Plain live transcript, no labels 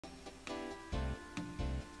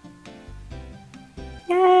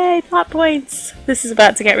Plot points. This is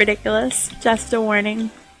about to get ridiculous. Just a warning.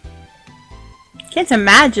 Can't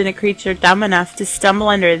imagine a creature dumb enough to stumble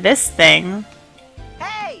under this thing.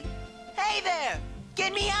 Hey! Hey there!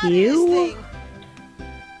 Get me out of this thing!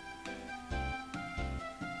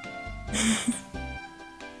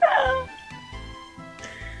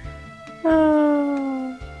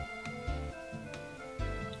 Oh.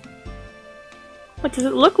 What does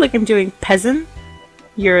it look like I'm doing, peasant?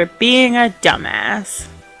 You're being a dumbass.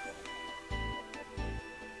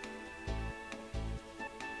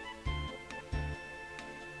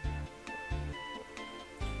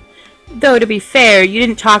 Though, to be fair, you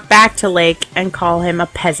didn't talk back to Lake and call him a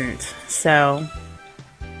peasant, so...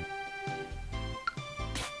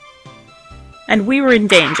 And we were in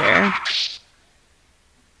danger.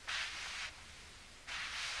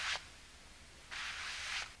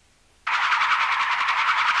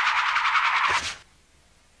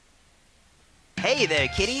 Hey there,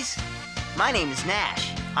 kiddies! My name is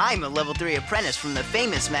Nash. I'm a level 3 apprentice from the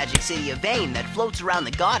famous magic city of Vane that floats around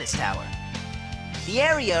the Goddess Tower. The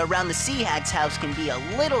area around the Sea Hag's house can be a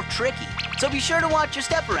little tricky, so be sure to watch your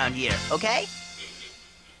step around here, okay?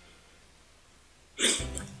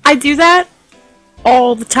 I do that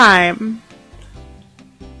all the time.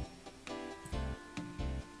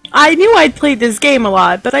 I knew I'd played this game a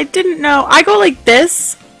lot, but I didn't know. I go like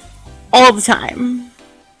this all the time.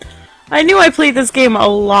 I knew I played this game a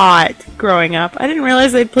lot growing up. I didn't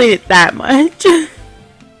realize I played it that much.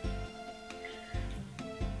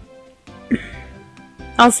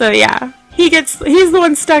 Also, yeah, he's the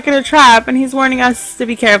one stuck in a trap, and he's warning us to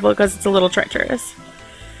be careful because it's a little treacherous.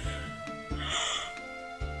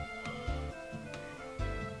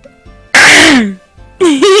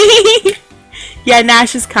 Yeah,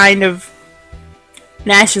 Nash is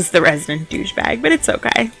the resident douchebag, but it's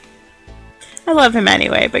okay. I love him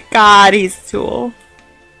anyway, but God, he's a tool.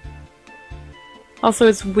 Also,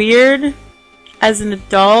 it's weird, as an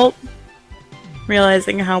adult,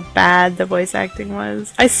 realizing how bad the voice acting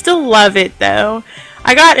was. I still love it, though.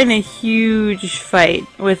 I got in a huge fight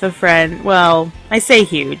with a friend. Well, I say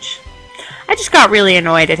huge. I just got really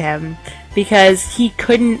annoyed at him because he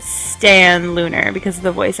couldn't stand Lunar because of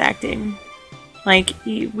the voice acting. Like,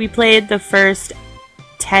 we played the first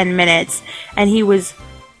 10 minutes, and he was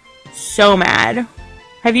so mad.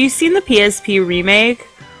 Have you seen the PSP remake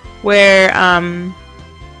where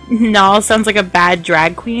Null sounds like a bad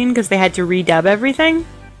drag queen because they had to redub everything?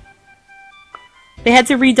 They had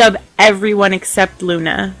to redub everyone except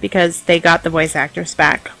Luna because they got the voice actors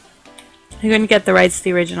back. They couldn't get the rights to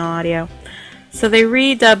the original audio. So they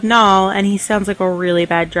redubbed Null, and he sounds like a really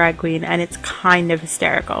bad drag queen, and it's kind of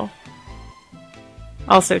hysterical.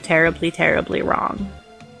 Also terribly, terribly wrong.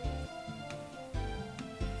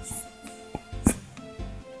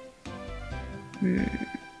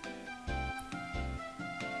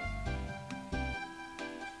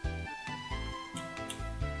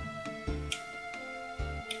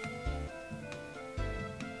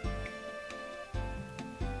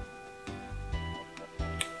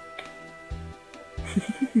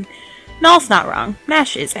 Null's not wrong.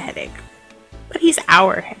 Nash is a headache. But he's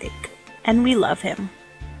our headache. And we love him.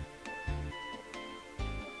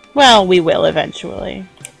 Well, we will eventually.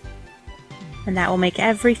 And that will make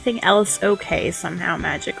everything else okay somehow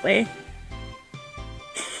magically.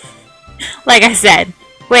 Like I said,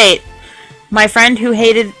 wait, my friend who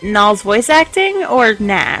hated Null's voice acting or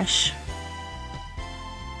Nash?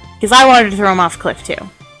 Because I wanted to throw him off a cliff too.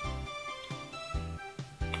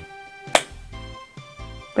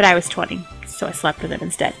 But I was 20, so I slept with him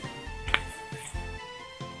instead.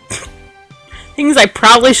 Things I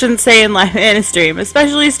probably shouldn't say in a stream,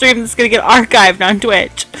 especially a stream that's gonna get archived on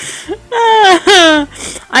Twitch.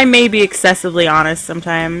 I may be excessively honest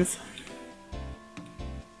sometimes.